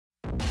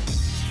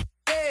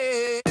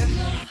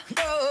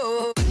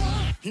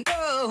Hey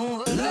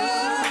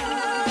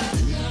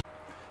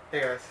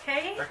guys.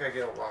 Hey. Back at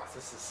Get Lost.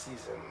 This is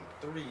season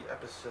 3,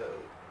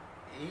 episode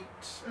 8.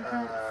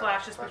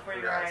 Flashes before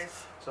your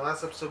eyes. So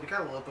last episode we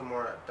got a little bit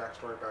more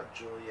backstory about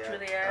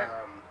Juliet.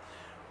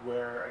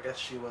 Where I guess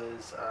she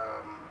was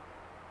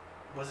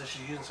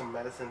she using some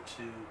medicine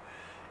to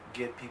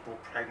get people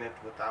pregnant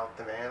without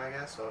the man, I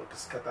guess. So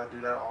just cut that,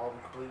 do that all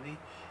completely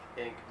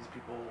and get these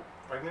people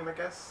pregnant, I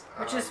guess.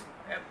 Which is,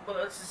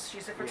 well,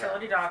 she's a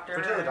fertility doctor.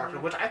 Fertility doctor,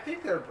 which I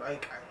think they're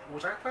like,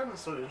 which I find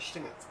so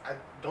interesting. I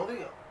don't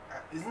think,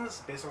 isn't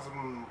this based on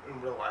something in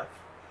real life?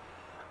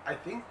 I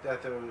think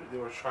that they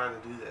were trying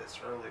to do this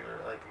earlier,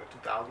 like in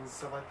the 2000s and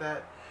stuff like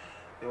that.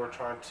 They were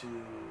trying to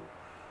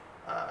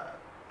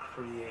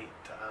create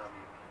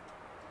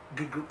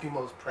good group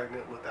females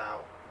pregnant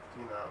without,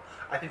 you know,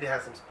 I think they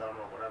had some sperm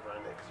or whatever in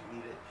it because you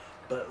need it,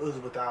 but it was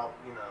without,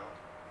 you know.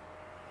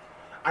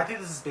 I think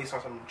this is based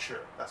on something true.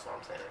 That's what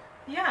I'm saying.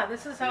 Yeah,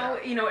 this is how,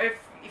 you know, if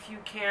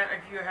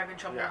you're having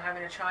trouble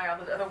having a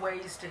child, there's other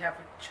ways to have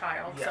a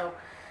child. Yeah. So,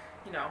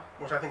 you know.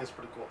 Which I think is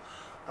pretty cool.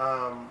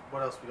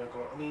 What else we got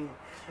going? I mean,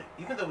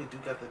 even though we do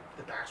get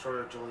the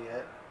backstory of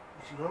Juliet,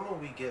 normally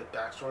we get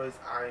backstories,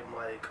 I'm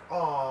like,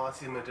 oh, I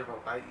see them in a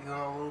different light, you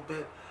know, a little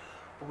bit.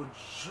 But with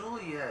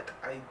Juliet,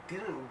 I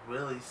didn't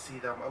really see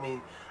them. I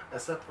mean,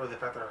 except for the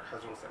fact that her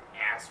husband was an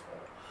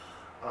asshole.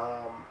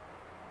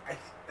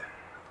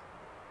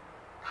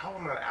 How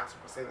am I not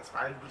asking for saying this?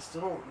 I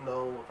still don't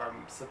know if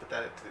I'm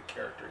sympathetic to the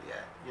character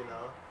yet, you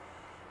know?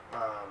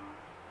 I'm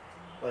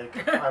like,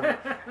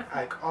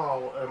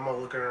 oh, am I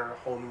looking at her in a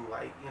whole new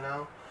light, you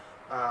know?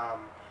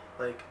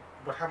 Like,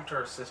 what happened to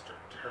her sister?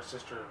 Did her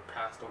sister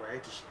passed away?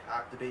 Did she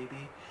have the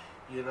baby,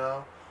 you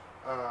know?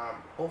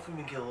 Hopefully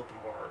we can get a little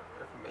bit more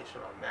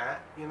information on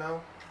that, you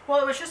know? Well,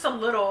 it was just a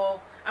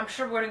little, I'm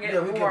sure we're going to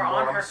get more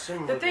on her.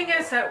 The thing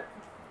is that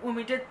when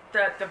we did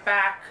the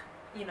back,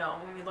 you know,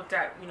 when we looked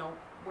at, you know,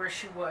 where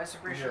she was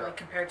originally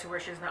compared to where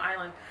she is in the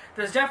island,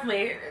 there's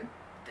definitely,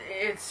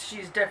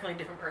 she's definitely a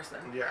different person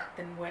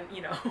than when,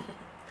 you know.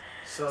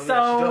 So she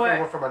definitely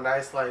went from a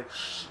nice, like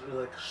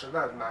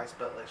not nice,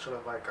 but like sort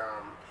of like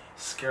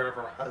scared of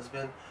her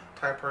husband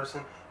type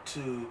person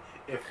to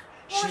if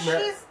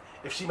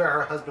she met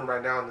her husband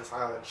right now on this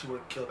island, she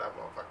would kill that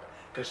motherfucker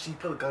because she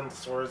put a gun to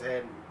Sora's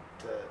head and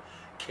to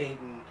Kate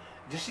and.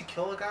 Did she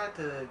kill a guy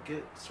to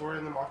get Sora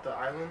and them off the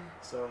island?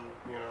 So,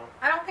 you know.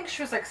 I don't think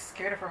she was, like,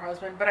 scared of her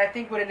husband, but I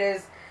think what it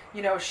is,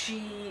 you know,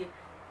 she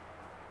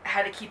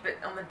had to keep it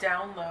on the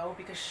down low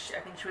because I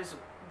think she was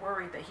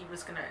worried that he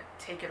was going to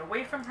take it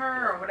away from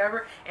her or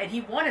whatever, and he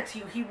wanted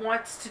to. He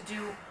wants to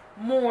do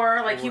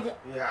more, like,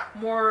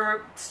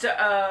 more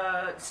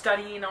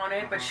studying on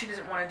it, but she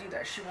doesn't want to do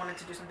that. She wanted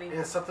to do something.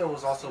 And something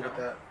was also with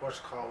that,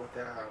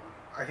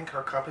 I think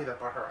her company that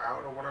bought her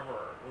out or whatever,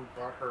 or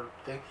bought her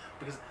thing,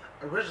 because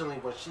originally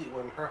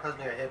when her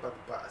husband got hit by the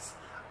bus,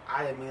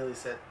 I immediately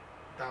said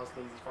that was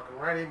lazy fucking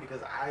writing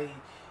because I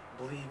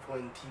believe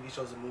when TV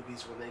shows and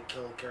movies when they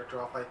kill a character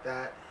off like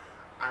that,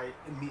 I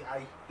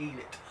hate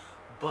it.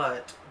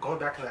 But going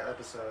back to that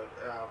episode,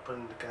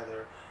 putting it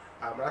together,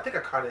 and I think I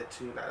caught it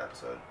too in that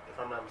episode if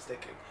I'm not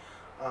mistaken.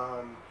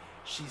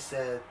 She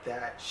said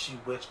that she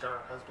wished that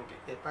her husband get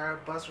hit by a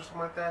bus or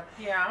something like that.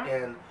 Yeah.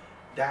 And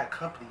that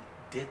company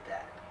did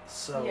that.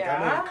 So that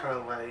made it kind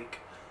of like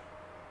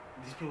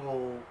these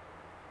people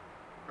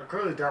are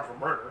clearly down for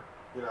murder,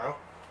 you know.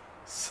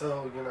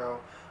 So you know,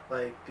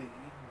 like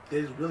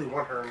they really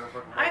want her in the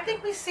fucking. I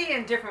think we see it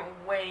in different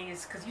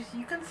ways because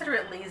you consider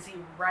it lazy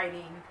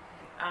writing.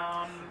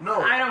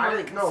 No, I don't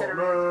really consider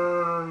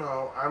it.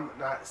 No. I'm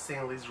not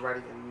saying lazy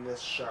writing in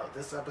this show.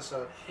 This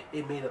episode,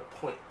 it made a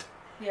point.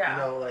 Yeah.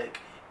 You know, like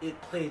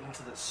it played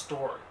into the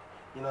story.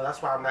 You know,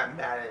 that's why I'm not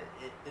mad at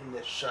it in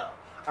this show.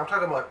 I'm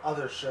talking about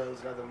other shows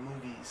and other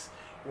movies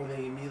where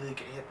they immediately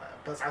get hit by a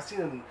bus. I've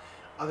seen in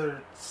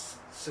other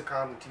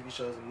sitcoms and TV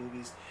shows and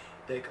movies,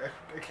 a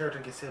character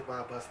gets hit by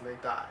a bus and they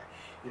die.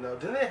 You know,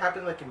 didn't it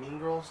happen like in Mean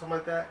Girls or something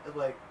like that?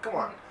 Like, come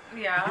on.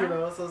 Yeah. You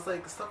know, so it's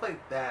like stuff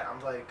like that.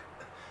 I'm like,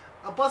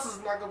 a bus is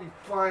not gonna be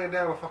flying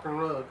down a fucking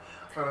road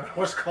on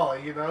a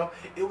you know?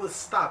 It will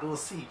stop. It will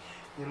see.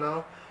 You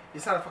know,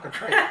 it's not a fucking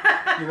train.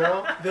 You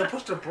know, they'll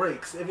push the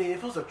brakes. I mean,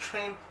 if it was a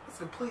train, it's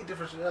a completely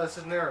different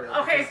scenario.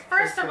 Okay,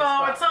 first of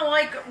all, it's not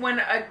like when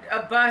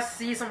a bus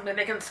sees something,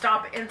 they can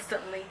stop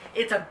instantly.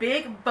 It's a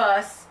big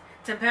bus.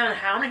 Depending on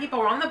how many people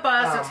are on the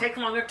bus, it'll take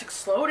longer to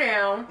slow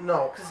down.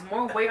 No. Because there's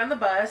more weight on the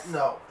bus.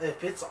 No.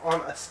 If it's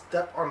on a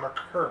step on the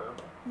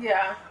curb.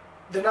 Yeah.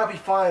 They'll not be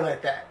flying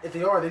like that. If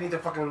they are, they need their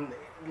fucking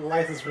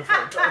license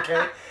revoked,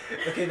 okay?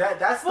 Okay,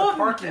 that's the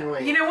parking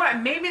lane. You know what?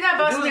 Maybe that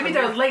bus, maybe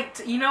they're late.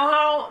 You know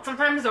how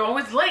sometimes they're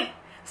always late.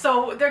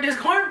 So they're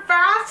just going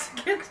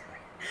fast.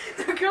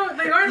 They're going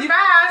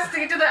fast to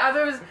get to the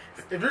others.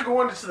 If you're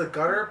going into the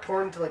gutter,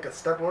 pouring into like a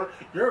step one,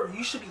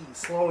 you should be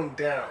slowing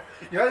down.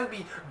 You're not gonna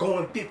be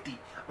going 50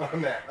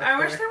 on that. Okay? I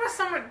wish there was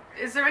someone.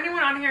 Is there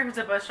anyone on here who's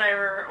a bus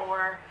driver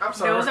or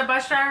knows a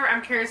bus driver?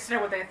 I'm curious to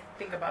know what they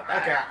think about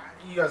that. Okay,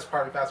 you guys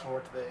probably fast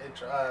forward to the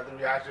intro, the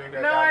reaction.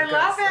 No, I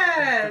love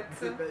it.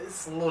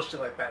 It's a little shit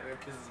like that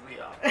that pisses me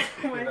off.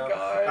 Oh my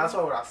god. That's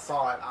why when I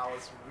saw it, I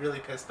was really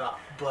pissed off.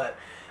 But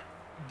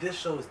this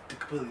show is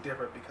completely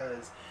different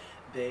because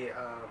they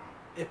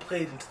it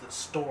played into the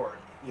story,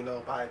 you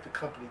know, by the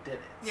company did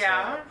it.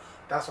 Yeah. So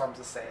that's what I'm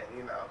just saying,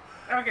 you know.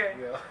 Okay.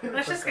 You know?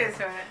 Let's just get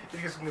into it. If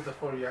you guys can get the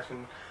full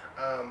reaction,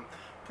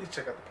 please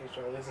check out the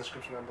Patreon. Links in the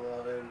description down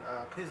below. And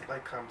please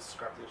like, comment,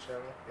 subscribe to the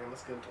channel. And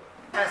let's get into it.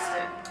 Test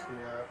it.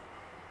 Yeah.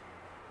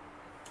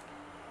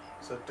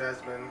 So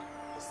Desmond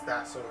is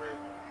That So Raven.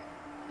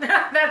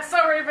 That's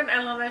so Raven.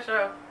 I love that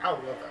show. I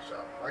love that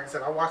show. Like I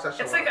said, I watched that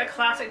show. It's like a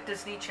classic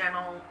Disney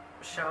Channel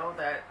show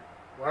that.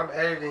 When I'm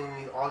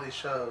editing all these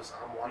shows,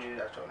 I'm watching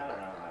that show.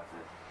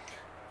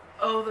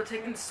 Oh, the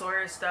Taking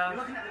Sawyer stuff.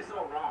 You're looking at this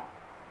all wrong.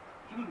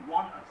 He would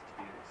want us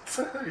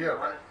to do this. Yeah,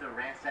 right. To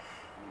ransack.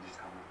 You just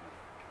come with me.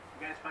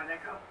 You guys find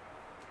Echo?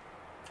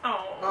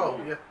 Oh.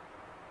 Oh, yeah.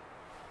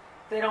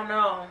 They don't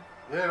know.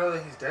 You didn't know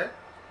that he's dead?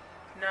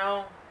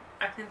 No.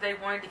 I think they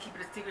wanted to keep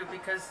it a secret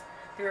because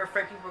they were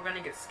afraid people were going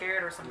to get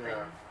scared or something.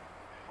 Yeah.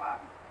 Wow.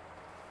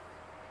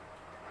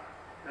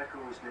 Echo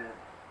was dead.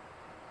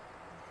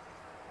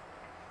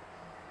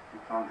 We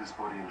found his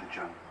body in the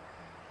jungle.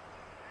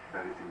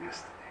 Buried him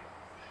yesterday.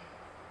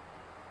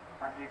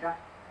 When did he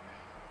die?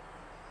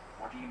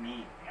 What do you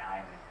mean,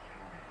 behind it?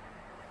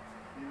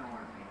 You know what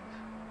it means.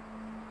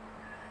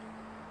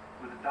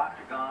 With the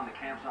doctor gone, the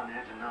camp's on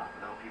edge enough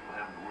without people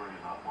having to worry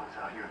about what's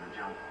out here in the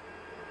jungle.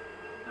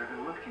 They're going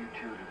to look to you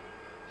two to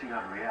see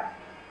how to react.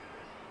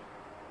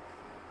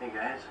 Hey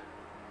guys,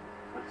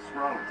 what's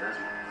wrong with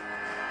Desmond?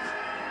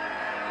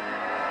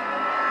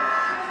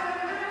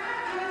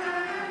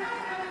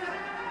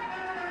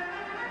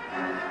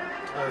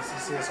 Is he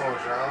seeing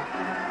someone drown?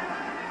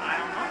 I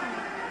don't know.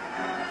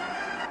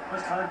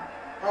 What's time?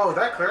 Oh, is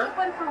that clear? I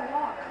went for a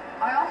walk.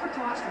 I offered to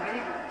watch the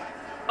baby.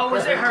 Oh,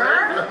 is it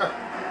her?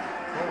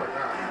 Oh my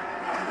god.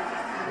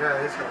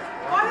 Yeah, it is her.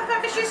 Why the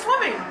fuck is she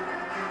swimming?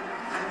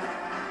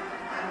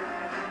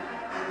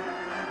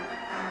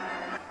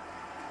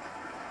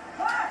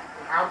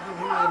 I'm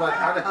confused, like,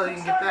 how the hell you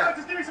can get that?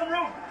 Just give me some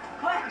room.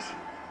 Please.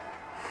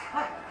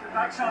 Get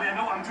back, Sally. I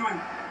know what I'm doing.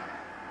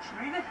 She's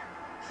breathing?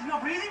 She's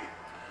not breathing?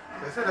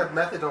 They said that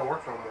method don't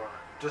work no more.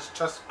 Just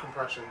chest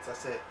compressions,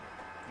 that's it.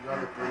 You have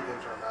to breathe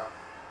into her mouth.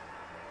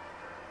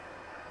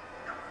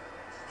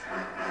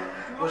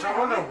 Which I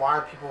wonder why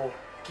people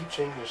keep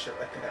changing shit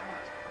like that.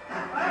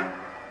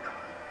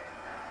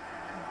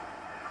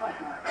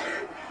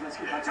 Let's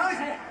get back to the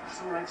tent.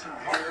 It's all right,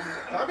 Charlie.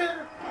 I'm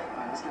here.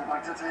 Let's get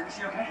back to the tent. Is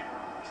she okay?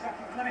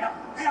 Let me help.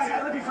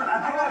 Yeah, let me for that.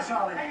 Hang on,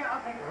 Charlie.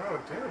 Oh,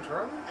 damn,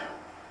 Charlie.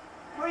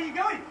 Where are you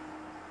going?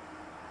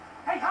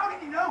 Hey, how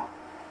did you know?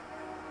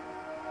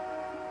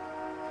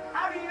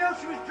 How did you know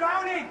she was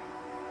drowning?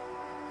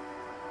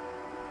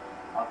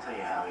 I'll tell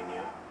you how he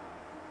knew.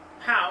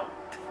 How?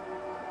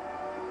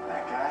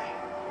 That guy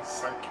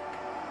Psychic.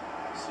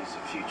 sees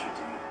the future,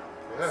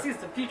 dude. Yeah. Sees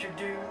the future,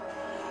 dude.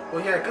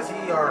 Well, yeah, because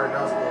he already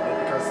knows a little bit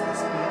because of the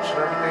speech and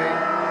everything.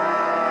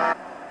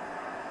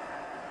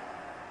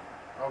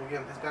 Oh, we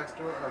getting his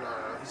backstory? Oh,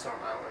 no, he's on an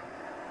island.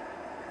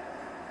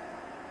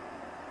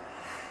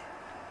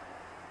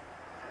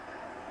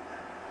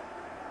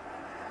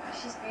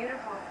 She's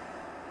beautiful.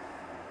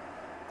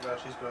 No,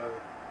 she's good.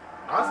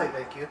 I'll say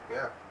thank you.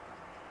 Yeah.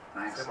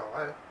 Thanks. Saved my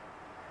life.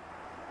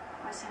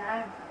 Listen,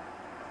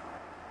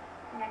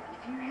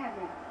 if you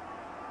haven't...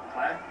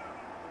 Claire?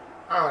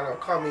 I don't know.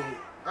 Call me.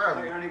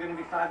 You're only going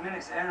to be 5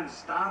 minutes. Aaron's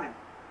starving.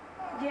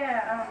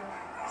 Yeah,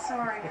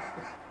 sorry.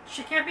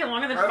 She can't be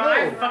longer than I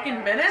know. 5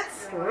 fucking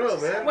minutes? For real,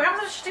 man. What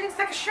happens if she didn't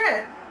take a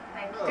shit?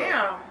 Thank Oh. you.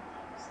 Damn.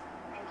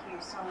 Thank you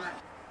so much.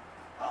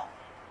 Well,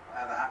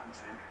 whatever happened to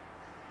him,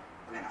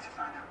 we're going to have to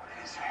find out what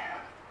it is.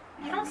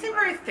 You don't seem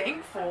very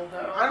thankful,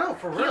 though. I know,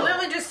 for He real.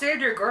 literally just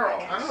saved your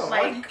girl. I know.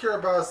 Like, All you care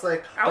about is,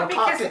 like, I would don't be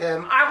talk kissing to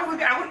him.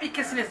 I would be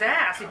kissing his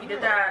ass if you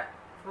did that.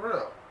 For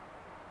real.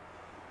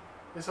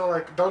 It's all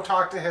like, don't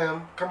talk to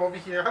him. Come over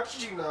here. How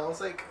did you know?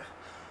 It's like,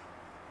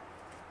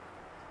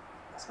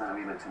 I spent a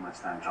wee bit too much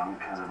time drunk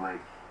because of,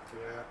 like,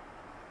 yeah.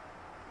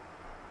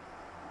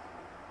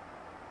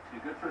 too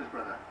good for his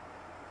brother.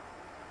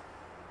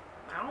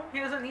 No, he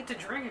doesn't need to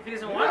drink if he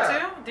doesn't Yeah.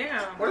 want to.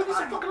 Damn. What if he's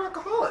a fucking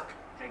alcoholic?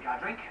 Take our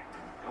drink,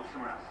 go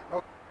somewhere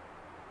else.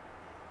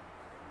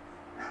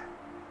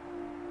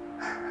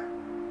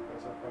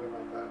 What's so funny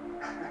about that?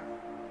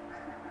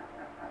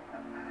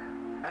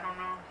 I don't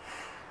know.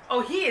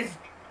 Oh, he is.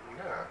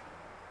 Yeah.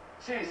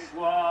 She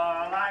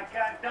swore like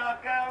a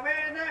ducker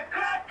in a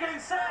cracking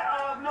set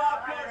of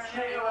knockers.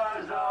 She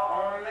was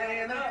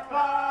only the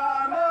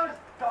farmer's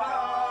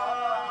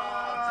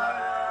daughter.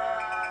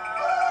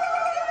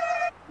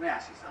 Let me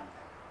ask you something.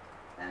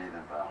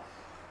 Anything, pal.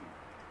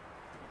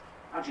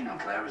 How'd you know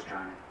Claire was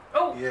drowning?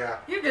 Oh, Yeah.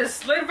 you just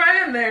slid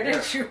right in there,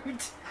 didn't you?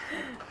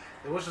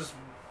 It was just,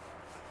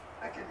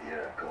 I could hear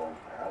her calling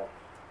for help.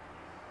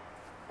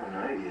 I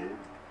know you did.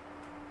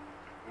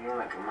 You're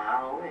like a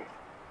mile away.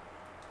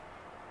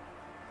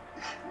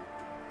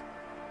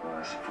 Well,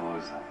 I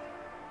suppose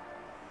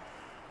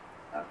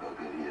I That felt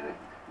good hearing.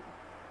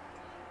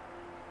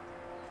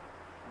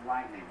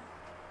 Lightning.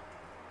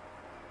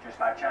 Just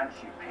by chance,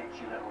 you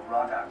pitch your little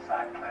rod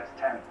outside Claire's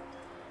tent.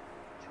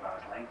 2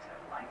 hours later,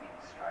 lightning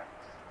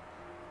strikes.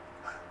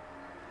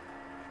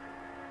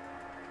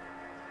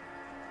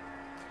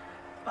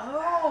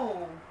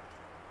 Oh.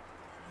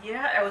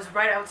 Yeah, it was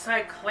right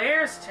outside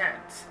Claire's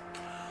tent.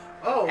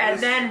 Oh. And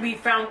then we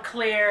found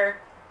Claire.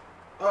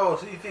 Oh,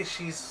 so you think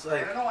she's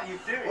like? I don't know what you're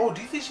doing. Oh,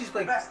 do you think she's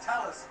like? Best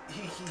tell us.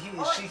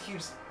 She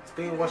keeps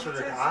being wants her to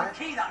die.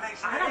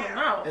 I don't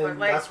know, And but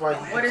like, that's why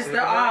he what keeps is saving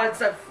the her?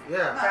 odds of Yeah. I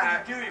don't know that?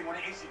 what you're doing, what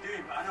it is you're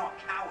doing, but I know a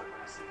coward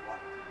when I see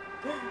one.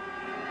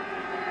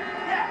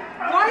 Yeah.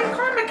 Why are you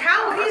calling him a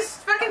coward? He's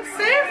fucking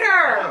saved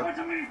her.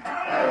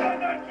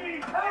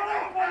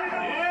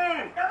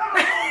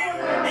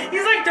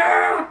 He's like,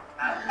 dude.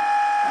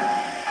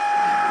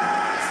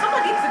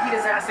 Someone needs to beat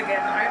his ass again,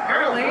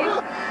 apparently.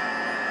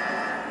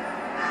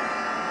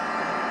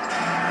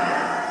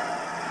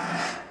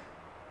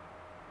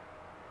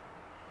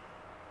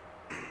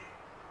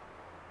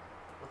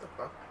 What the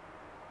fuck?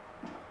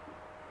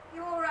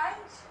 You all right?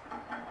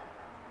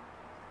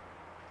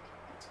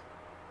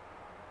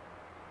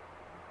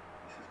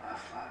 This is my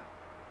flat.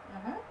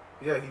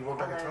 Mm-hmm. Yeah, he went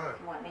back in Although, time. if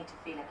you want me to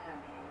feel at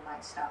home here, you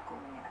might start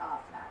calling it our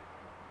flat.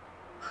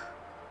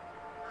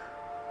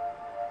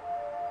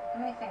 How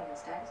many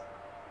fingers, Des?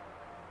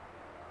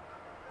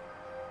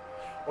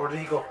 Or did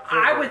he go?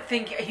 I further? would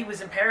think he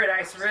was in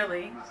paradise,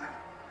 really.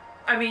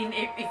 I mean,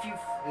 if you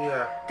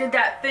Yeah. did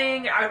that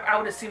thing, I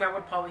would assume I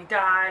would probably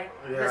die.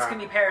 This Yeah. can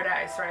be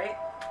paradise, right?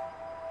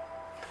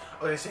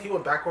 Okay, so he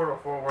went backward or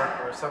forward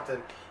or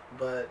something,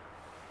 but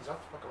he's off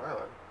the fucking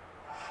island.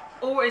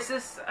 Or is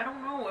this? I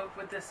don't know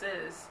what this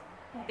is.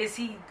 Is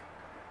he?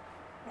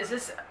 Is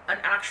this an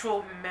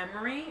actual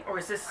memory, or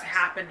is this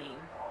happening?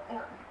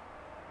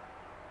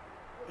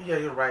 Yeah,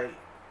 you're right.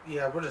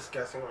 Yeah, we're just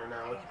guessing right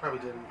now. He probably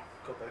didn't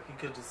go back. He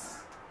could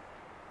just.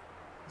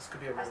 This could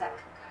be a How's memory. that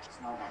concussion?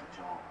 It's not about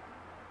Joel.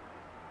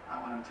 I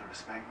want him to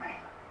respect me.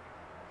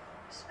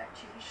 Respect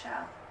you, you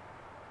shall.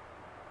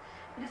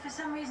 But if for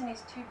some reason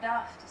he's too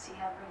daft to see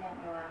how brilliant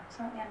you are, it's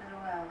not the end of the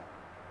world.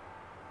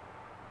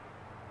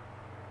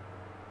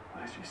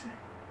 What did you say?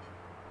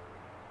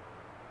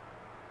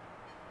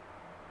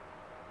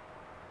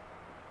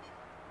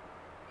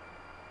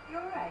 You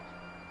all right?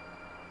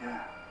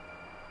 Yeah.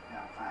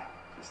 Yeah, I'm fine.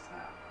 Just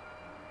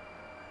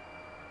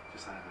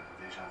had a bit of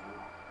deja vu,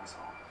 that's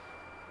all.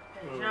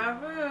 Deja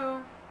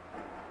vu.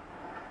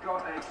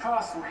 Got a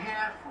parcel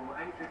here for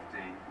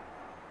 8:15.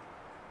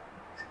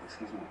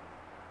 Excuse me.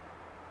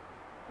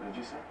 What did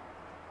you say?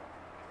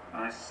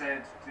 I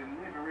said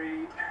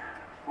delivery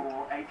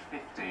for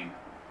 8:15.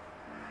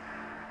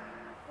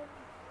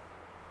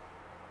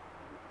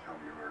 Tell me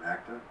you were an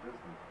actor,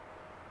 doesn't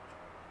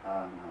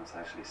no, it's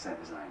actually set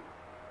design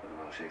for the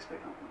Royal Shakespeare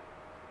Company.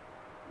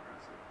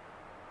 Impressive.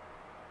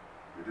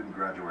 You didn't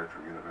graduate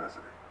from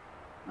university?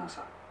 No,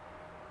 sir.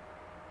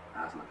 I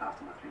had to look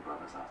after my 3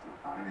 brothers after my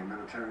father. Any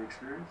military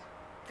experience?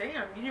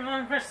 Damn, you didn't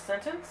want to finish the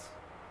sentence?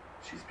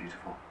 She's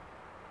beautiful.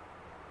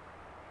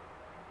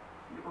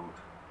 You won't.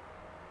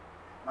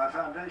 My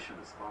foundation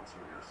is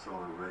sponsoring a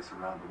solar race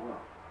around the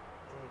world.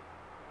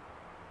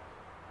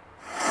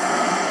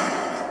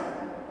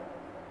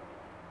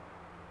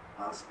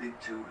 I'll speak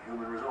to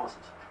human resources.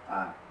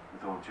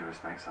 With all due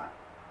respect, sir,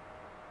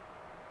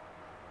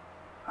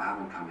 I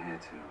haven't come here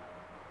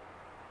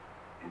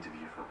to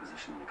interview for a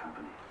position in the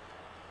company.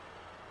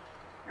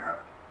 You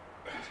haven't?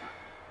 Yes, sir.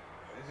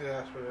 Yeah,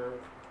 that's what they're-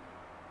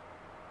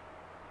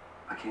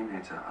 I came here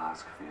to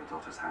ask for your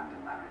daughter's hand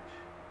in marriage.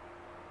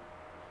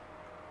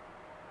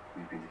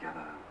 We've been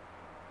together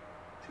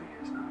 2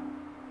 years now.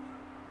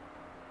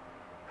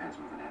 Penn's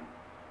moving in.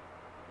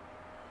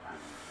 And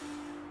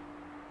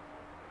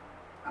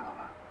I love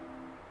her.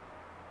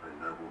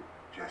 A noble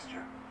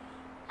gesture.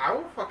 I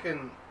will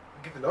fucking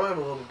get to know him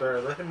a little bit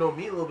better. Let him know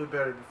me a little bit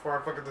better before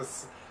I fucking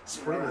just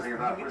spring this. Anything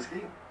about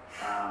whiskey?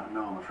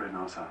 No, I'm afraid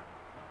not, sir.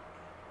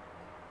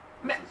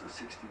 Me- This is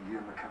a 60-year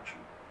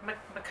McCutcheon.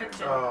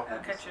 McCutcheon. Oh.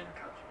 McCutcheon.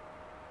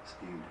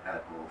 Esteemed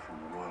admiral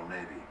from the Royal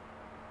Navy.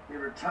 He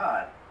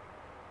retired.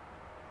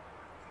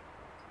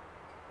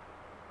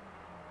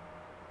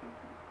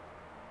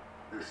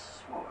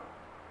 This swallow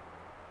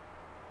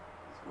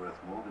is worth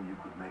more than you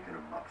could make in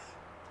a month.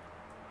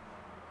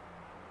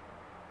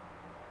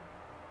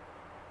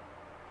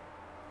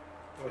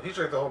 Well, he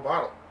drank the whole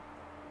bottle.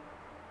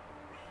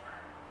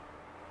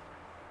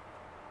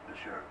 The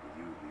shirt with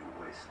you be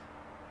a waste.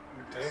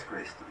 A Damn.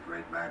 disgrace to the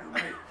great man who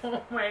made it.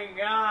 Oh my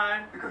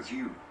god. Because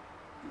you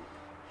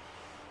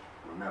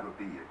will never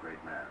be a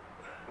great man.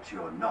 But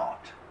you're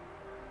not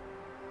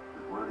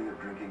worthy of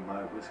drinking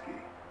my whiskey.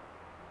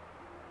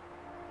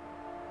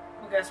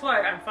 Well, guess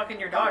what? I'm fucking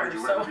your How daughter, would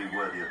you so. ever be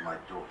worthy of my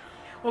daughter?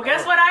 Well,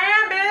 guess what I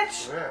am,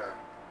 bitch? Yeah.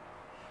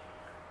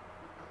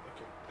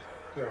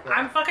 Okay.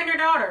 I'm fucking your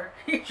daughter.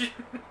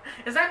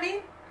 Is that me?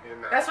 You're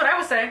not. That's what I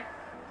would say.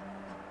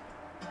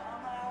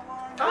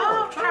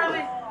 Oh,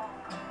 Charlie.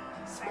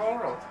 Small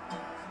world.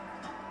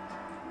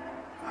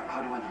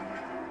 How do I know you?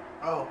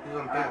 Oh, he's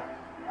on the bed.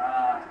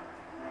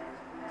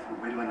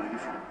 Where do I know you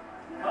from?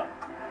 Well,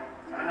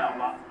 I don't know,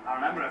 but I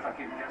remember if I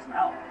could get some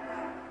help.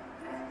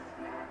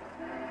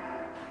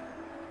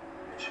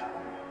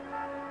 Shadow.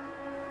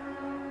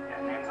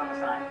 Yeah, name's on the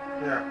sign.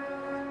 Yeah.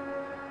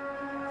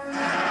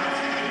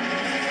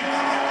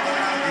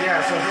 Yeah,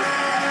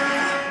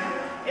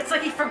 so It's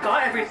like he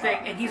forgot everything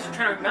and he's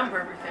trying to remember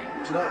everything.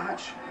 There's no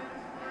hatch.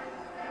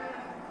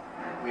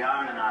 We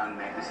are on an island,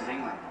 mate. This is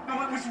England.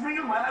 No, it was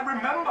real, man. I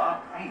remember.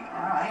 Hey,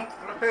 alright.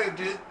 okay,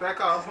 dude, back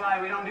That's off. why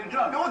we don't do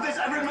drugs. No, this,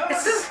 I remember.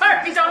 This is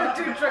why we don't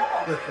do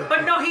drugs.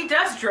 But no, he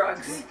does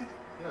drugs.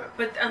 Yeah.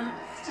 But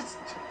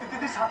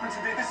This happened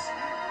today. This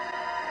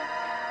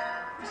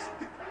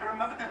I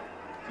remember that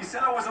you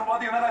said I wasn't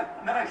worthy, and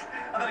then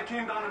I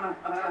came down and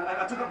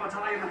I took up my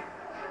tie,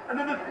 and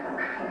then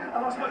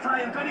I lost my tie,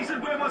 and Penny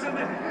said where was it, and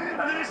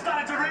then it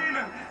started to rain,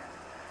 and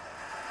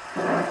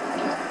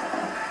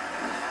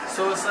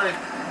So it's like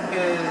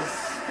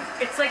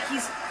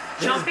he's his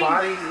jumping.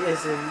 body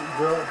is in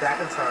back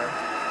in time,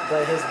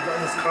 but his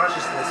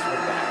consciousness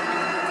went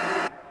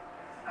back.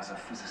 As a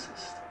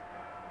physicist,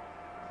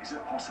 is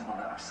it possible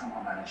that I've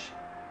somehow managed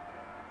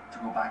to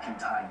go back in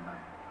time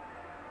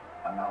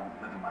and now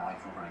living my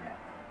life over again?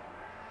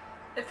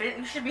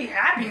 You should be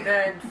happy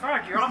then.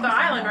 Fuck, you're off the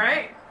island,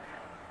 right?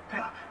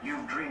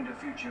 You've dreamed a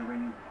future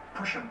when you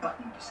push a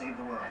button to save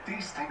the world.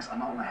 These things are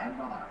not in my head,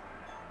 brother.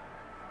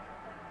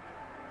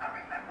 I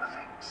remember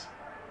things.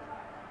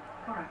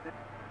 all right then.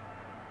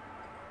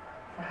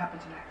 What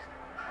happens next?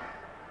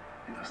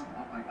 It doesn't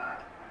look like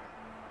that.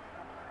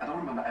 I don't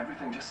remember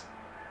everything, just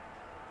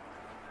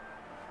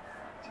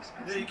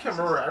Yeah, you can't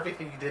remember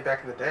everything you did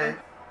back in the day.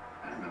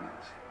 I remember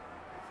this.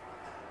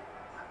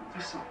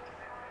 This song.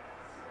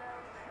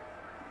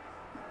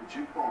 The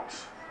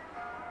jukebox.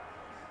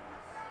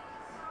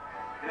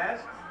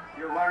 Yes?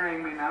 You're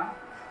worrying me now?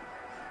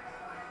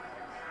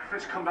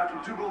 Fish come back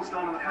from 2 goals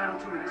down in the final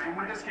 2 minutes to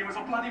win this game was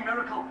a bloody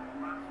miracle.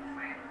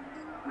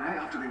 Right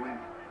after they win.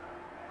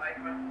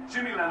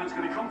 Jimmy Lennon's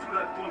going to come through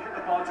that goal, hit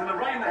the ball,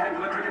 right in the head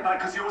with a cricket bat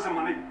because he owes him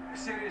money.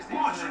 Seriously?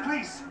 Watch,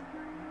 please.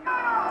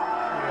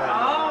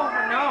 Oh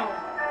no.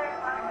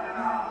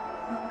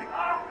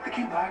 They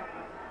came back.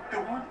 They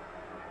won.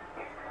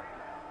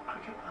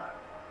 Cricket bat.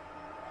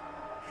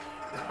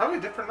 It's probably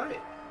a different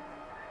night.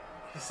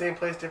 Same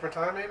place, different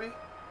time, maybe?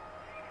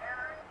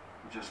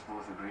 We just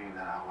both agreed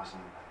that I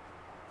wasn't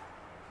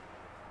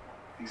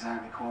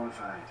exactly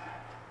qualified.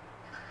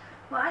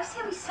 Well, I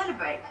say we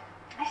celebrate.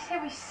 I say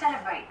we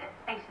celebrate that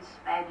fate has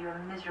spared you a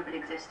miserable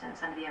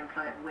existence under the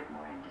employ of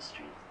Whitmore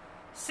Industries.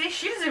 See,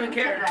 she doesn't even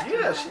care.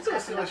 Yeah, she doesn't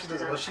seem like she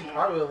doesn't, but she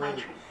probably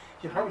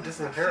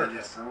disinherit it.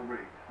 Just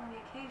celebrate. On the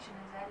occasion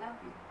as I love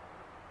you.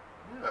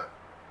 Yeah.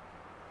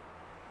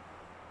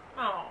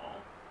 Oh.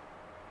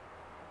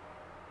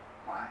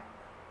 Why?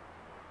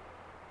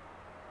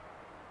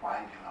 Why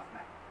do you love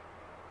me?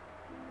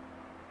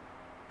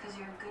 Because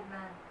you're a good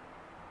man.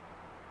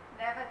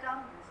 Never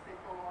done this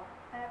before,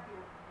 have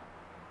you?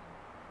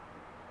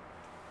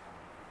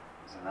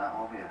 Isn't that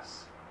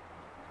obvious?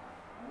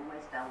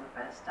 Always tell the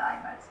first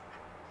timers.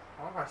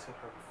 Why have I seen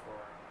her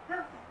before?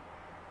 No.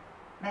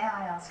 May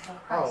I ask your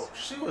Oh,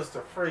 question? she was the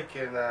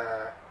freaking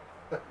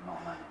Not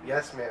mine.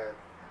 Yes Man.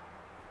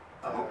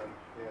 Oh,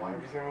 Yeah,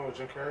 have you seen her with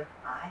Jim Carrey?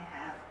 I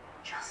have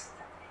just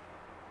the thing.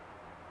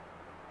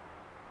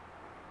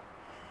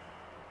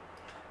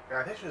 Yeah,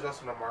 I think she was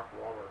also in a Mark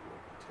Wahlberg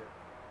movie too.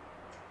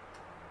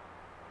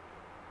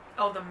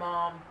 Oh, the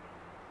mom.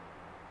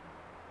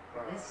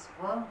 This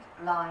won't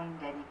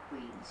blind any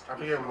queens. I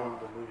forget what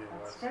the movie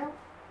But was. still,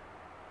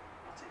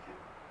 I'll take it.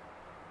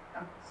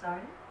 I'm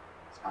sorry?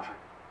 It's perfect.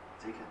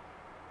 Take it.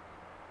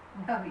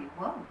 No, you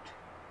won't.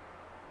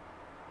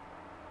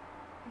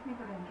 Give me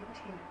the ring, give it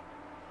here.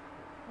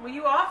 Well,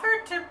 you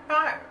offered to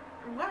buy.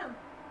 What?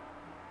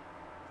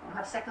 You'll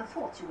have second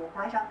thoughts, you walk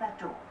right out that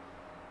door.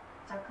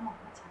 So come on,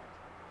 let's have it.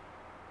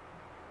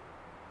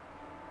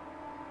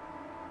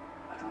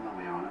 I don't know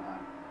what you're on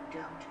about.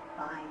 Don't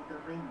buy the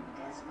ring,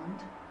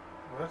 Desmond.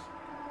 What?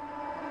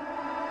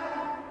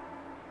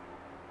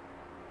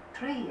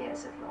 3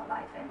 years of your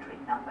life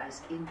entering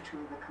numbers into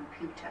the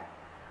computer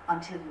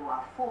until you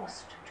are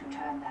forced to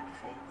turn that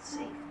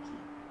fail-safe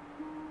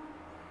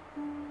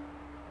key.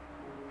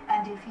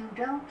 And if you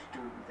don't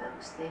do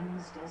those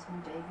things,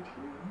 Desmond David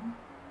Hume,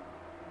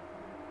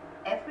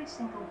 every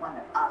single one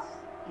of us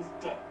is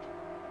dead.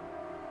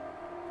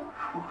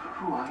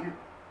 Who are you?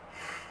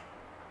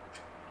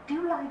 Do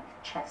you like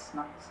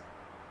chestnuts?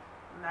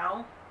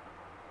 No.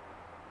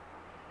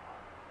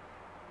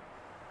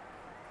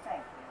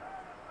 Thank you.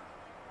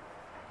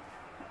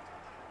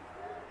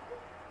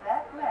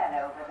 That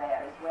man over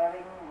there is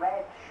wearing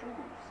red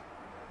shoes.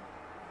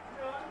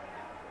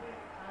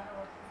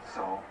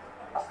 So,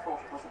 I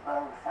thought it was a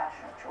bold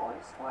fashion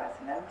choice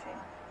worth noting.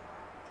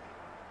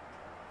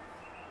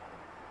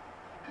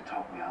 to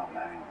talk me out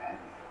marrying Penny.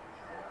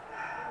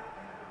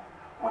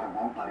 But it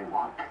won't bloody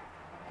work.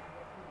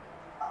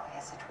 Oh,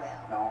 yes, it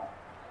will. No.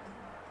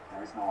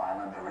 There is no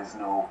island. There is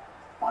no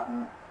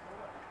button.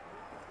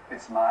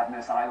 It's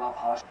madness. I love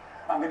her.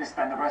 I'm going to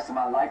spend the rest of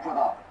my life with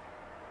her.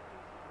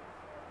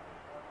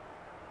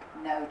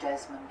 No,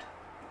 Desmond.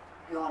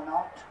 You're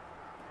not.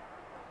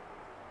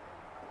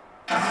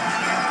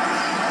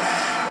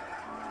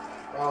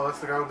 Oh, that's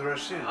the guy with the red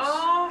shoes.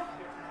 Oh.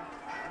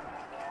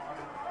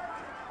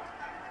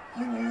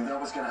 You knew that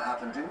was going to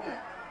happen, didn't you?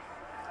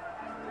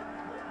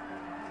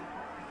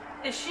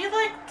 Is she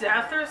like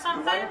death or Why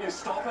something? didn't you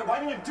stop it? Why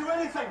didn't you do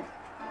anything?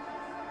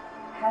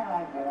 Had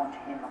I warned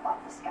him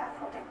about the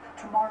scaffolding,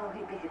 tomorrow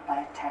he'd be hit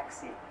by a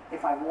taxi.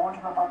 If I warned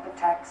him about the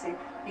taxi,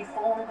 he'd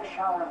fall in the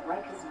shower and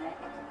break his neck.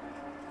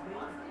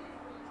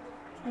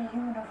 The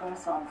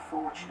universe,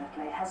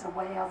 unfortunately, has a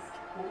way of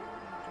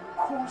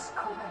course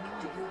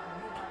correcting.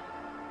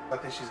 I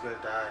think she's gonna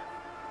die.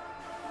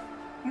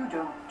 You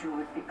don't do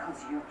it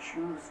because you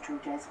choose to,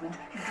 Desmond.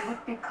 You do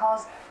it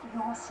because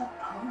you're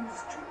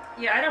supposed to.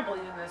 Yeah, I don't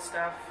believe in this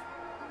stuff.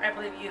 I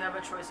believe you have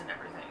a choice in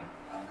everything.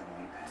 I'm going to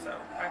be Penny. So,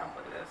 I don't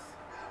believe this.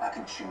 I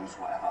can choose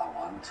whatever I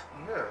want.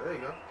 Yeah, there you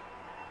go.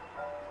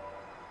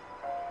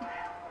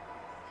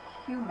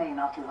 You may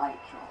not like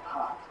your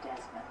path,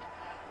 Desmond,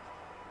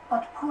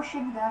 but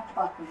pushing that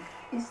button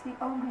is the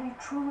only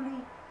truly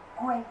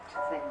great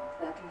thing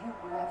that you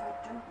will ever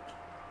do.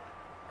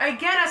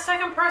 Again, a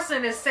second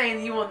person is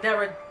saying you will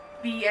never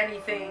be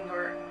anything,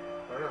 or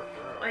I know.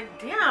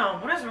 like, damn,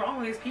 what is wrong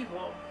with these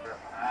people? The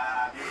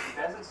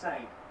desert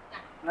saying.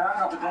 No,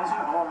 not the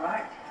desert, all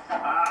right.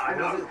 I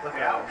know. Look The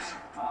at Alps.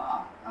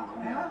 Ah,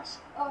 hello, the Alps.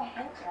 Oh,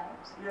 hey,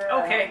 James. Yeah,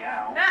 Okay. the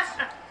Alps.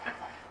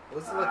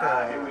 What's it like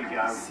a Here we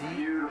go. sea?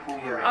 Beautiful.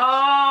 Yeah.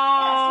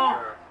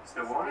 Oh,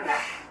 Still wanted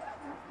it.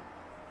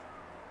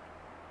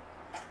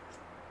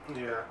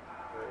 Yeah.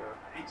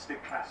 Heat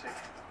stick classic.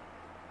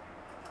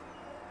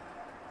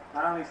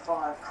 Only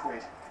 £5.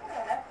 Here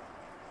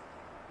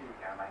you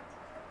go, mate.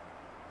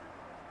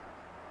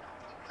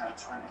 Out of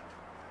 20.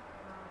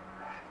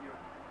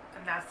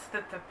 and that's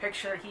the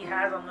picture he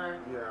has on the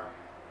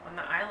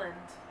Yeah. island.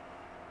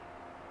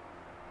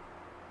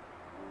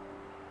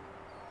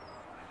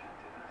 I can't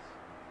do this.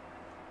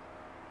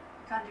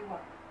 Can't do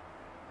what?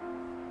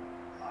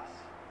 Us.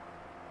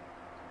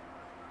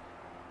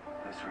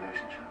 This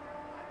relationship.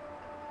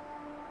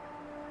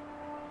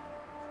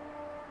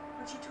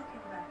 What are you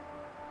talking about?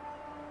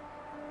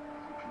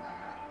 Can I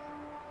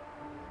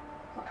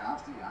look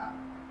after you?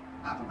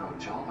 I haven't got a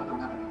job. I don't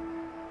have any.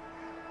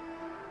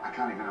 I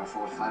can't even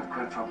afford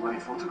 £5 for a bloody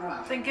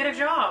photograph. Then get a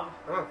job.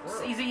 Oh, It's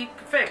wow. easy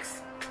to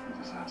fix. You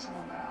deserve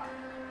someone there.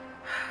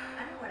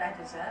 I know what I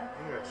deserve.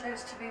 Yeah. I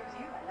chose to be with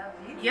you. I love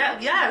you. Yeah,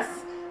 yes.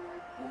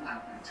 All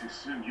happening too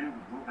soon. You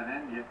moving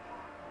in, you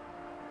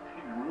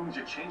cleaning rooms,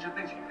 you're changing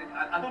things.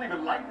 I don't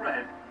even like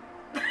red.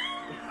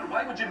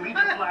 Why would you leave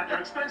your flat, your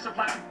expensive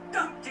flat?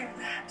 Don't do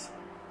that.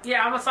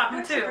 Yeah, I'm gonna stop him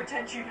Don't you too.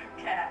 pretend you don't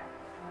care.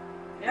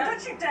 Yeah.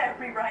 Don't you dare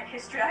rewrite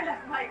history. I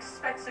left my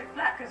expensive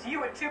flat because you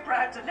were too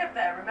proud to live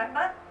there,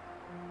 remember?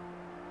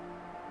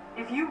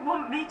 If you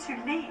want me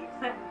to leave,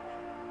 then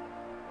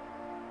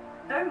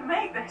don't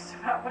make this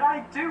about what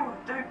I do or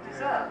don't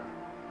deserve.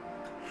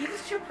 He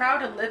was too proud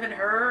to live in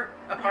her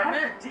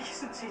apartment. Have the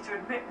decency to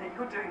admit that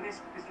you're doing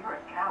this because you're a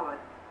coward.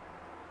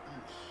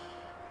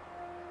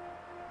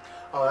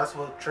 Oh, that's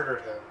what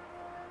triggered him.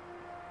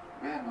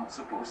 We're not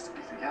supposed to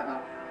be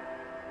together.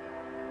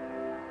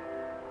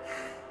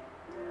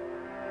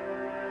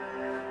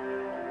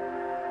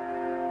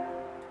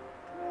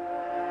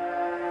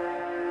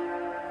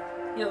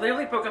 You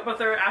literally broke up with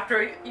her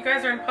after you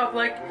guys are in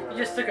public. You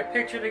just took a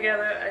picture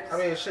together. I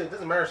mean, shit, it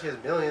doesn't matter if she has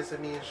millions. I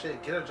mean,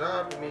 shit, get a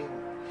job. I mean,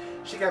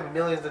 she got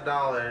millions of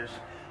dollars.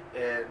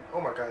 And,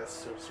 oh my god,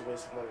 that's a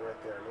waste of money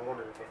right there. No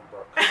wonder they're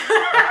broke.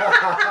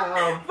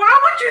 Why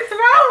would you throw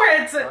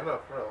I it? know,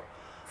 for real.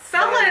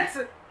 Sell Man.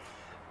 it.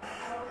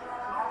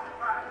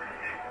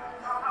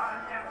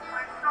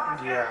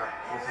 Yeah,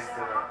 this is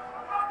the...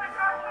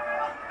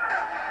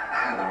 I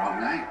had the wrong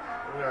night.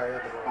 Yeah,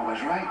 I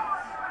was right.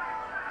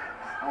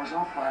 I was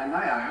off by a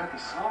night. I heard the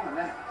song and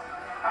then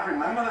I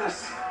remember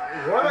this.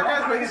 One of the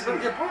guys making going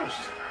to get punched.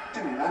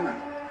 Jimmy Lemon.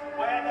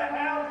 Where the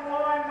hell's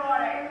my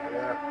money?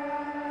 Yeah.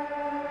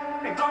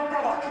 Hey, dog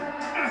brother.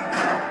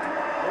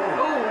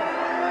 Oh,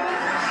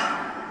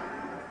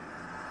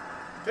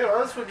 Dude,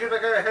 let's give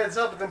that guy a heads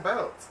up and then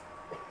bounce.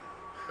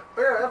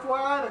 Yeah,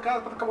 FYI, the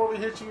guy's about to come over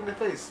and hit you in the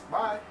face.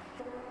 Bye.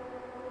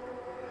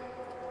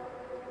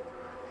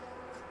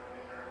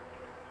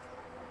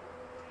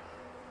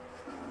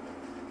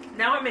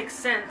 now it makes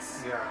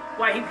sense Yeah.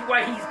 why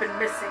he's been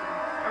missing.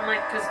 I'm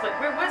like, cause like,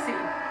 where was he?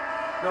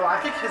 No, I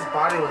think his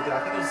body was there.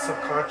 I think his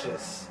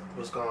subconscious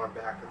was gone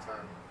back in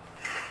time.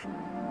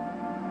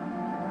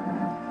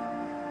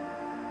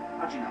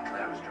 How'd you know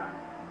Claire was drunk?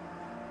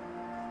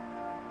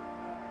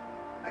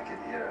 I could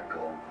hear her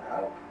call for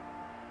help.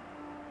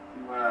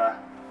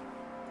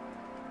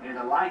 You, hear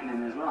the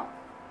lightning as well.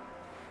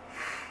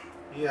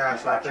 Yeah,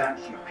 It's so I by think...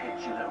 chance you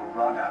pitch your little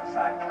rod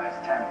outside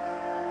Claire's tent.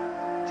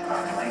 2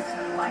 hours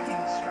later,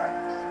 lightning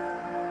strikes.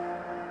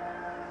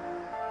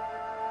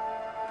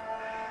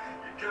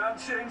 You can't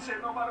change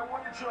it no matter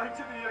what you try to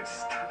do. You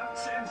just can't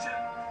change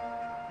it.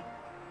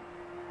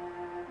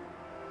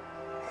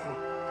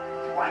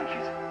 Wank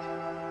it.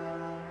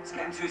 Let's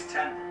get him to his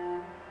tent.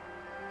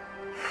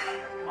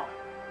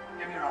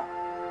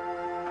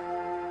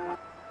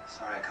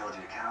 Sorry I called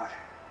you a coward.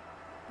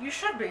 You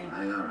should be.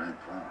 Are you alright,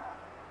 pal?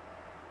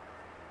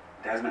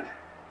 Desmond.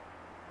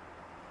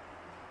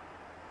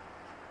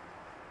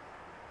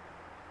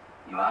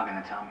 You are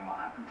going to tell me what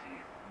happened to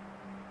you.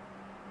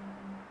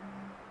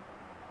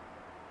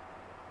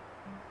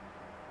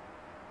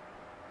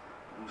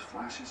 Those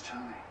flashes,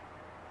 Charlie.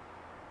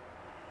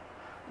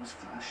 Those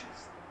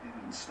flashes, they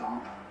didn't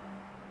stop.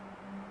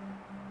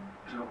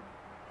 So,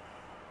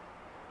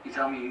 you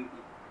tell me you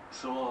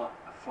saw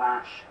a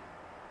flash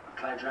of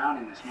Claire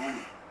drowning this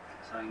morning,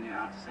 so you knew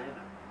how to save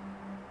her.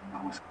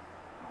 I was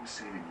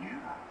saving you.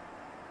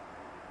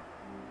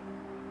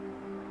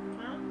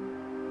 Huh?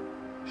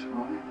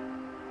 Charlie,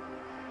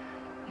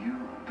 you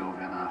dove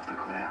in after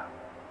Claire.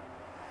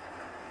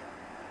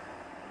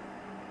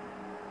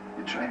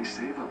 You tried to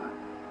save her, but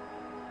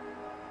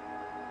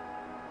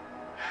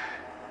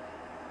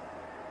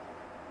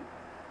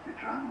you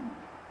drowned.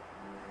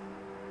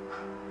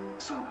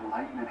 Saw the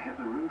lightning hit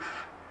the roof.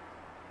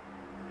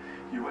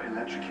 You were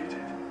electrocuted.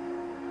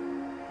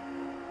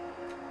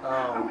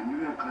 And when you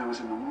heard Claire was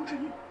in the water,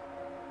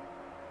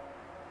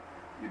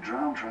 you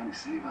drowned trying to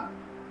save her.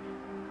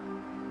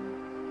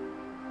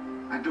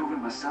 I dove in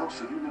myself,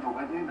 so you never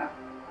went in. I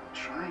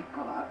tried,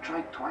 brother. I've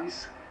tried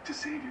twice to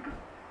save you, but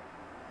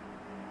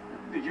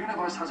the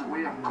universe has a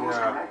way of course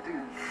correcting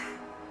it.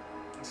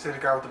 You say the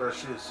guy with the red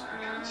shoes. I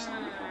can't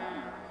stop it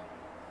forever.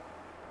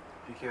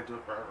 You can't do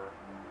it forever.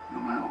 No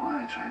matter what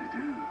I try to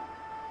do.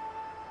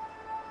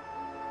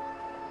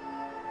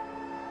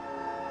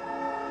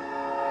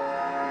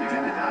 You're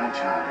gonna die,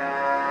 Charlie.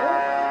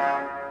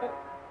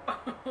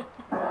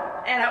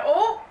 And I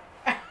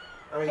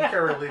mean, you can't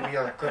really leave me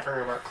on a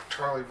cliffhanger about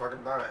Charlie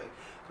fucking dying.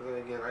 Because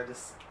then again, I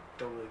just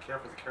don't really care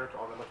for the character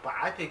all that much. But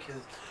I think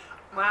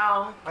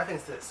wow. I think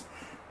it's this.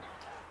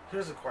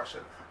 Here's a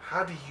question.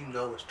 How do you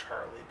know it's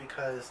Charlie?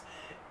 Because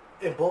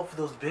in both of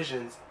those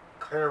visions,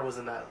 Claire was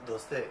in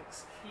those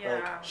things. Yeah.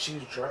 Like, she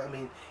was drowning. I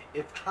mean,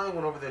 if Charlie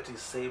went over there to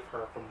save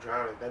her from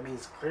drowning, that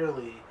means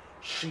clearly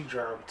she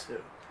drowned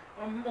too.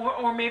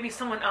 Or maybe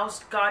someone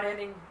else got in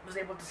and was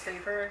able to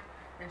save her,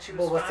 and she was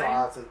Well, what's the fine.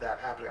 odds of that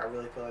happening? I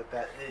really feel like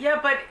that. Yeah,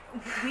 but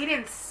we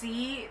didn't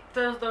see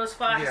those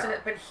flashes in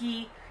it, but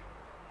he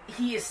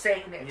is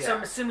saying it. Yeah. So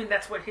I'm assuming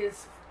that's what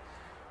his...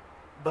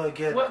 But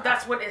again...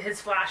 that's what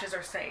his flashes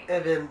are saying.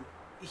 And then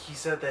he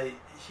said that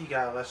he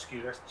got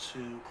rescued next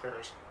to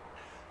Claire's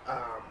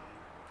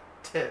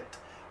tent,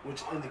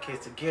 which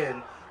indicates,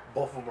 again,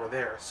 both of them were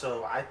there.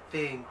 So I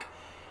think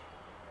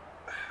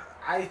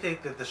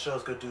that the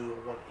show's going to do a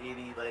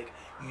 180. Like,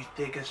 you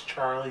think it's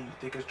Charlie,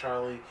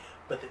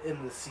 but the end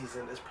of the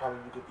season is probably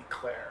going to be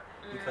Claire.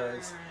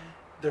 Because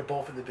they're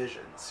both in the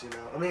visions, you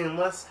know? I mean,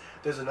 unless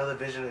there's another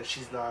vision and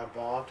she's not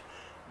involved.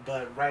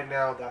 But right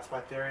now, that's my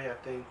theory. I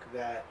think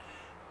that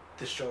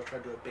this show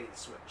tried to do a bait and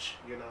switch,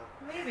 you know?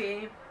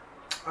 Maybe.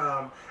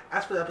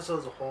 As for the episode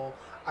as a whole,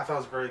 I thought it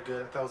was very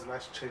good. I thought it was a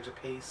nice change of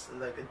pace,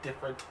 like a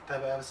different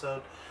type of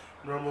episode.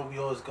 Normally, we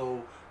always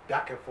go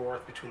back and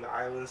forth between the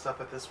island and stuff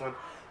like this one.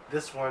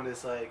 This one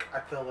is like, I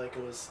felt like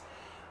it was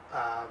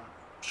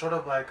sort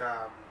of like,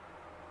 I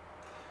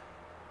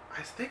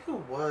think it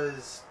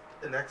was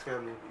an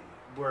X-Men movie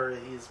where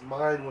his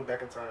mind went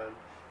back in time,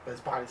 but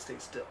his body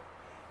stayed still.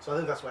 So I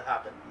think that's what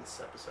happened in this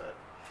episode.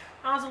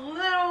 I was a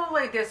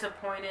little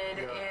disappointed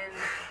in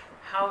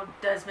how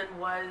Desmond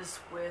was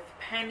with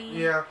Penny.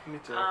 Yeah, me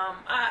too.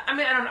 I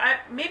mean, I don't know.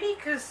 Maybe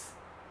because,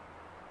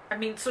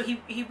 so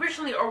he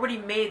originally already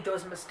made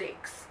those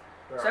mistakes.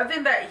 Yeah. So I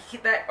think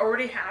that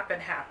already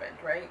happened,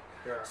 right?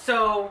 Yeah.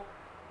 So,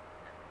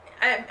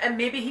 and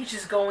maybe he's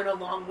just going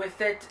along with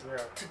it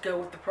to go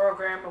with the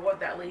program or what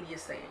that lady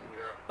is saying.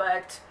 Yeah.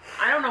 But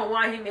I don't know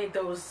why he made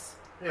those.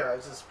 Yeah,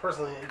 it's just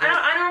personally.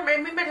 I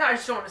don't. Maybe I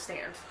just don't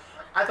understand.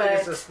 I think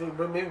it's just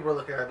maybe we're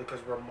looking at it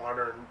because we're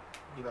modern,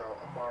 you know,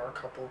 a modern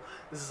couple.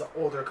 This is an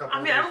older couple.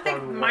 I mean, I don't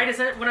think mine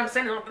isn't. What I'm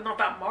saying is not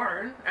that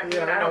modern. I mean,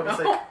 I don't know.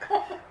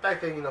 Like,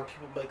 back then, you know,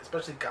 people like,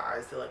 especially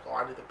guys, they're like, "Oh,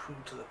 I need to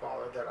prove to the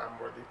father that I'm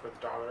worthy for the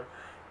daughter."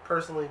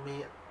 Personally,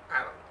 me,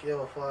 I don't give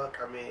a fuck.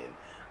 I mean,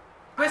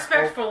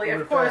 respectfully,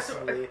 of course.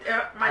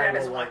 My dad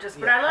doesn't watch this,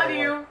 but I love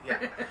you.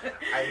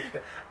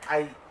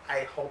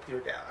 I hope your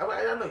dad.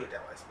 I know your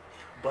dad likes me,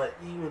 but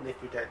even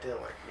if your dad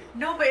didn't like me,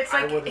 no, but it's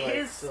like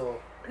his.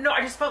 No,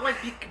 I just felt like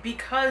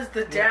because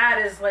the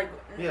dad is like,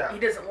 he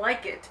doesn't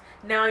like it.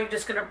 Now you're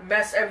just gonna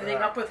mess everything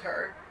up with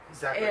her.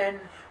 Exactly. And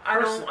I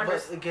don't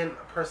understand. But again,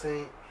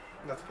 personally,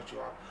 not to cut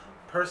you off.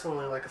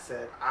 Personally, like I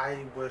said,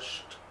 I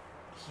wished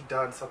he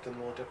done something a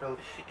little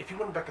differently. If he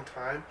went back in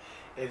time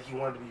and he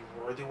wanted to be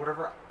worthy or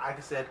whatever, like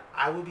I said,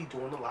 I would be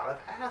doing a lot of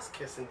ass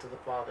kissing to the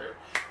father.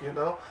 You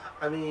know,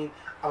 I mean,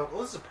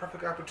 this is a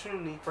perfect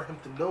opportunity for him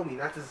to know me,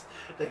 not just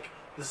like.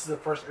 This is the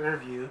first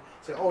interview.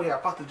 Say, oh yeah,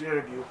 fuck the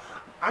interview.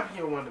 I'm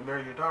here wanting to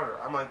marry your daughter.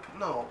 I'm like,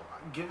 no,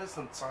 give it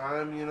some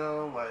time, you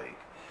know. Like,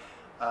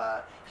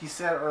 he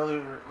said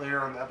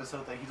later on the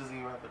episode that he doesn't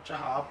even have a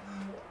job.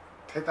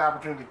 Take the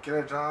opportunity to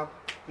get a job,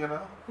 you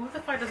know. Who the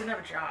fuck doesn't have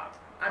a job?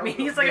 I mean,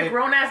 he's like a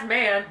grown ass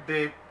man.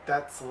 Babe,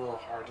 That's a little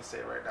hard to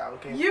say right now.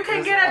 Okay, You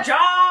can get a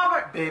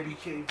job! Baby,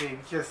 you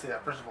can't say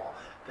that. First of all,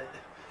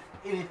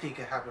 anything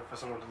can happen for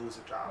someone to lose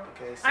a job,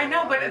 okay? So, I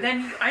know, but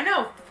then, I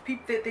know,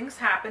 things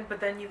happen, but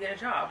then you get a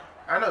job.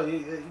 I know,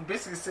 you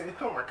basically say,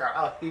 oh my god,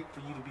 I'll hate for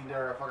you to be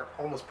near a fucking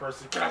homeless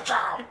person. Get a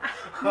job!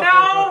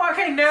 No,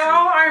 okay,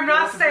 no, I'm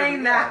not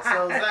saying that.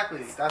 So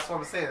exactly, that's what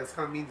I'm saying. It's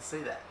kind of mean to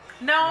say that.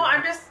 No,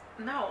 I'm just,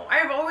 no.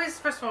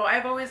 First of all,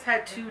 I've always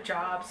had 2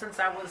 jobs since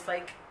I was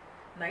like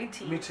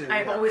 19. Me too.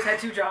 I've always had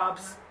 2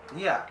 jobs.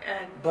 Yeah,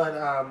 and but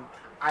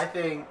I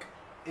think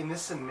in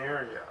this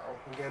scenario,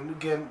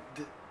 again,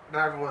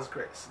 not everyone's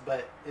grace,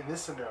 but in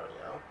this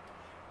scenario,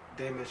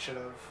 Damon should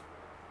have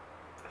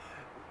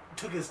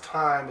took his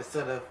time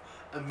instead of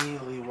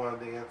immediately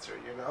wanting the answer.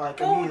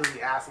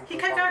 Immediately asking. He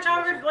could have got a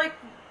job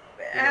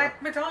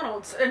at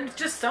McDonald's and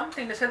just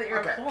something to say that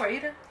you're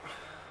employed.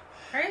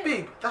 Right?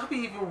 Babe, that would be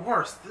even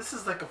worse. This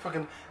is like a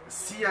fucking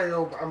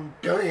CIO, I'm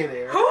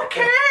billionaire. Who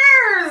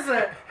cares?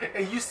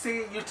 And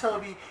you're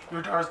telling me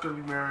your daughter's going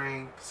to be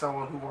marrying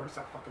someone who works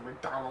at fucking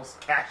McDonald's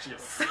cashier.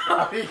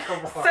 I mean,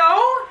 come on.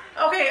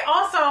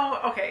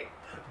 Okay.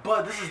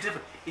 But this is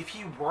different. If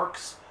he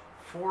works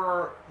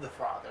for the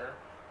father,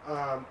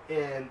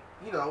 and,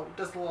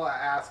 does a little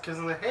ask,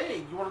 because like,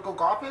 hey, you want to go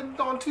golfing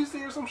on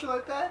Tuesday or some shit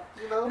like that?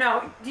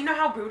 No, do you know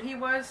how rude he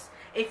was?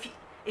 If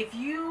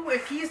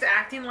he's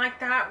acting like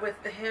that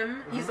with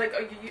him, he's like,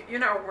 oh, you're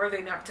not worthy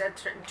enough to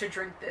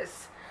drink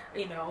this,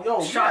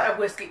 shot of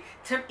whiskey.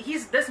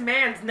 This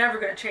man's never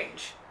gonna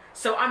change.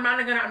 So I'm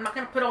not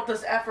gonna put all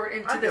this effort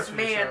into this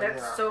man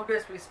that's so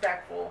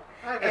disrespectful.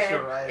 I guess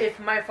you're right. If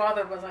my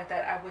father was like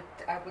that,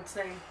 I would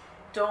say,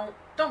 don't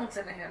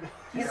listen to him.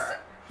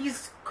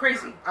 He's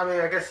crazy. I mean,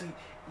 I guess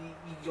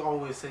you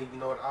always say, you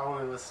know what, I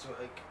only listen to,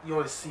 you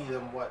always see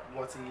them,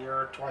 once a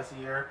year, twice a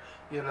year,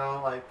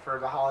 for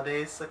the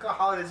holidays. The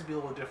holidays would be a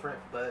little different,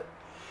 but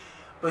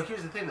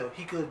here's the thing, though.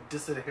 He could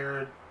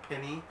disinherit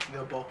Penny,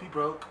 both be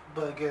broke,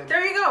 but again...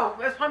 There you go.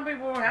 That's probably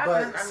what will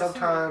happen. But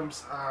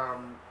sometimes,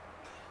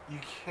 you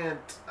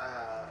can't,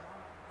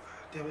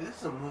 damn it, this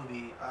is a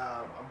movie,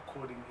 I'm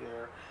quoting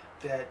here,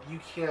 that you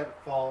can't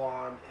fall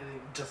on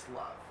just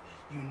love.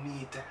 You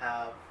need to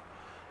have,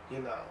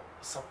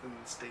 something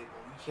stable.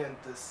 You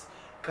can't just,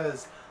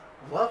 because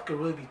love can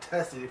really be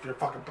tested if you're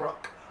fucking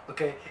broke.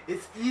 Okay,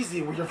 it's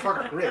easy when you're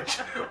fucking rich,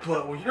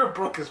 but when you're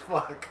broke as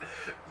fuck,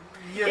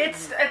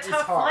 it's a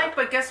tough life.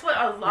 But guess what?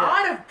 A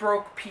lot of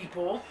broke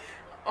people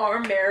are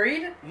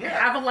married and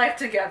have a life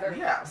together.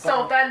 Yeah,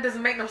 so that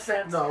doesn't make no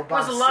sense. No,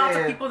 but there's lots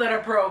of people that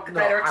are broke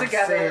that are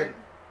together.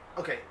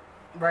 Okay,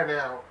 right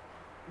now,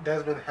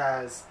 Desmond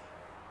has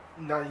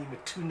not even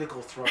 2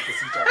 nickels thrown up to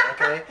each other,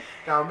 okay?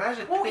 Now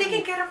imagine Penny... he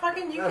can get a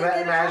fucking...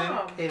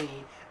 Imagine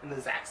Penny in the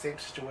exact same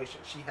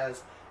situation. She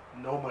has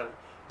no money.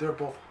 They're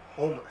both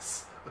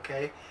homeless,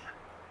 okay?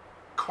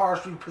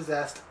 Cars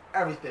repossessed,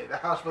 everything. The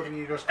house supposed to be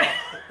your car.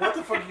 What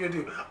the fuck are you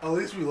gonna do? At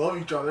least we love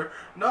each other.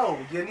 No,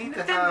 you need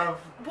to have...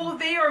 Well,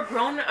 they are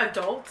grown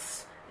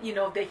adults.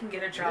 They can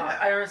get a job. Yeah.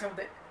 I don't understand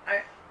what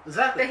they...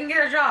 Exactly. They can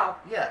get a job.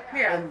 Yeah.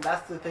 And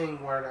that's the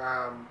thing where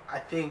I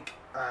think...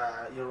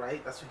 you're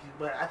right. That's what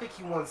but I think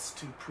he wants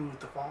to prove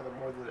the father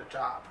more than a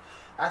job.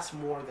 That's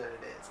more than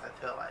it is. I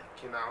feel like,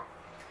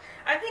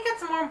 I think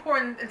it's more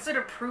important, instead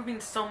of proving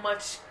so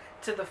much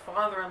to the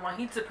father-in-law, he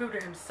needs to prove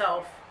to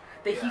himself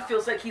that he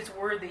feels like he's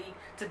worthy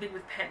to be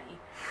with Penny.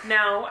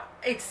 Now,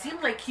 it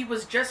seemed like he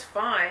was just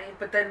fine,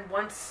 but then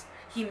once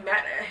he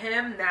met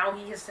him, now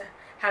he is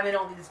having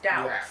all these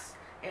doubts.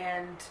 Yeah.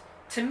 And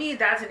to me,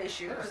 that's an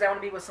issue, because I want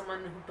to be with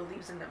someone who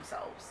believes in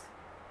themselves.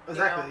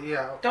 Exactly.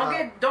 Yeah.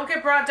 Don't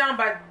get brought down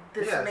by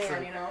this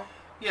man.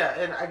 Yeah,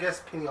 and I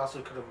guess Penny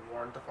also could have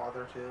warned the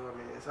father too. I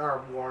mean,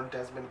 warned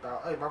Desmond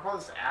about, hey, my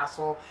father's an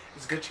asshole.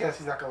 There's a good chance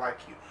he's not gonna like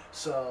you.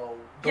 So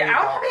I would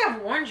probably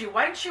have warned you.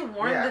 Why didn't you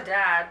warn the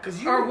dad?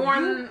 Because you remember we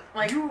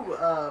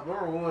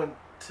went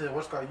to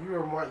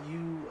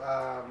you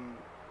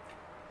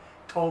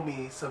told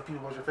me some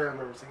people was your family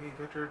members. Like, hey,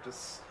 Victor,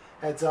 just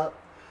heads up,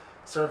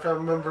 certain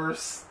family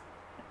members.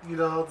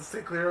 To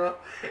stay clear of,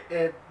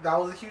 and that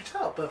was a huge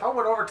help. But if I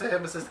went over to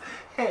him and says,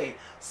 hey,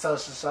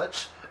 such and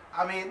such,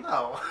 I mean,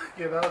 no,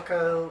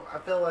 because I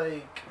feel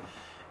like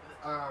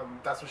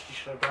that's what she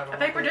should have done. I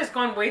think we're just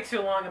going way too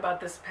long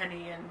about this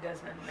Penny and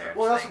Desmond there.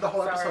 Well, that's what the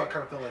whole episode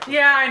kind of felt like.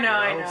 Yeah, I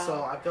know.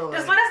 So I feel like...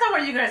 Just let us know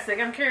what you guys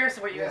think. I'm curious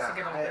what you guys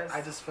think about this.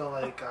 I just feel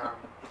like,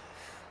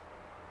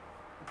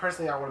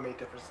 personally, I want to make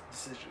different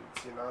decisions,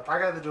 If I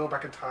got to go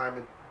back in time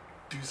and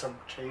do some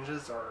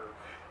changes, or...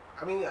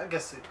 I mean, I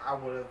guess I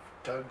would have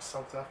done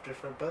some stuff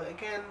different, but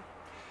again,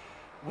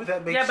 would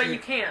that make but you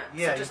can't.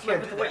 Yeah, so just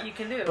live with what you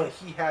can do. But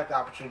he had the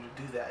opportunity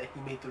to do that, and he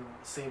made the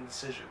same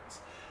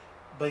decisions.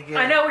 But again,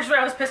 I know, which is why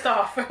I was pissed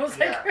off. I was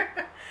like,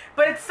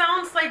 but it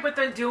sounds like what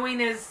they're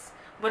doing is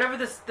whatever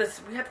this.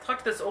 We have to talk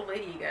to this old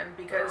lady again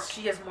because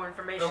she has more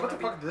information. What the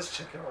fuck did this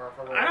chick have?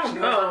 I don't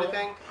know.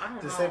 Everything? I don't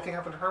know. The same thing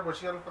happened to her when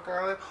she got on the fucking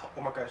island.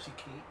 Oh my god, she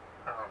Kate?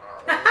 I don't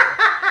know.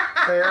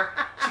 Claire?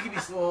 She could be.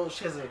 Well,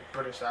 she has a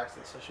British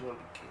accent, so she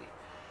wouldn't be Kate.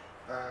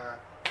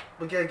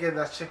 But again,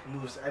 that chick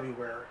moves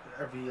everywhere.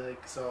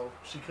 So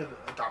she could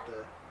adopt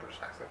a British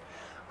accent.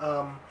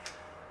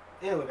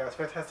 Anyway, guys,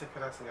 fantastic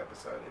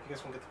episode. If you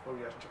guys want to get the full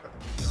reaction, check out the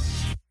video.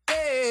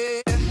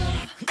 Hey,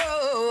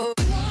 no,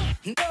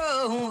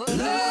 no,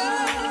 no.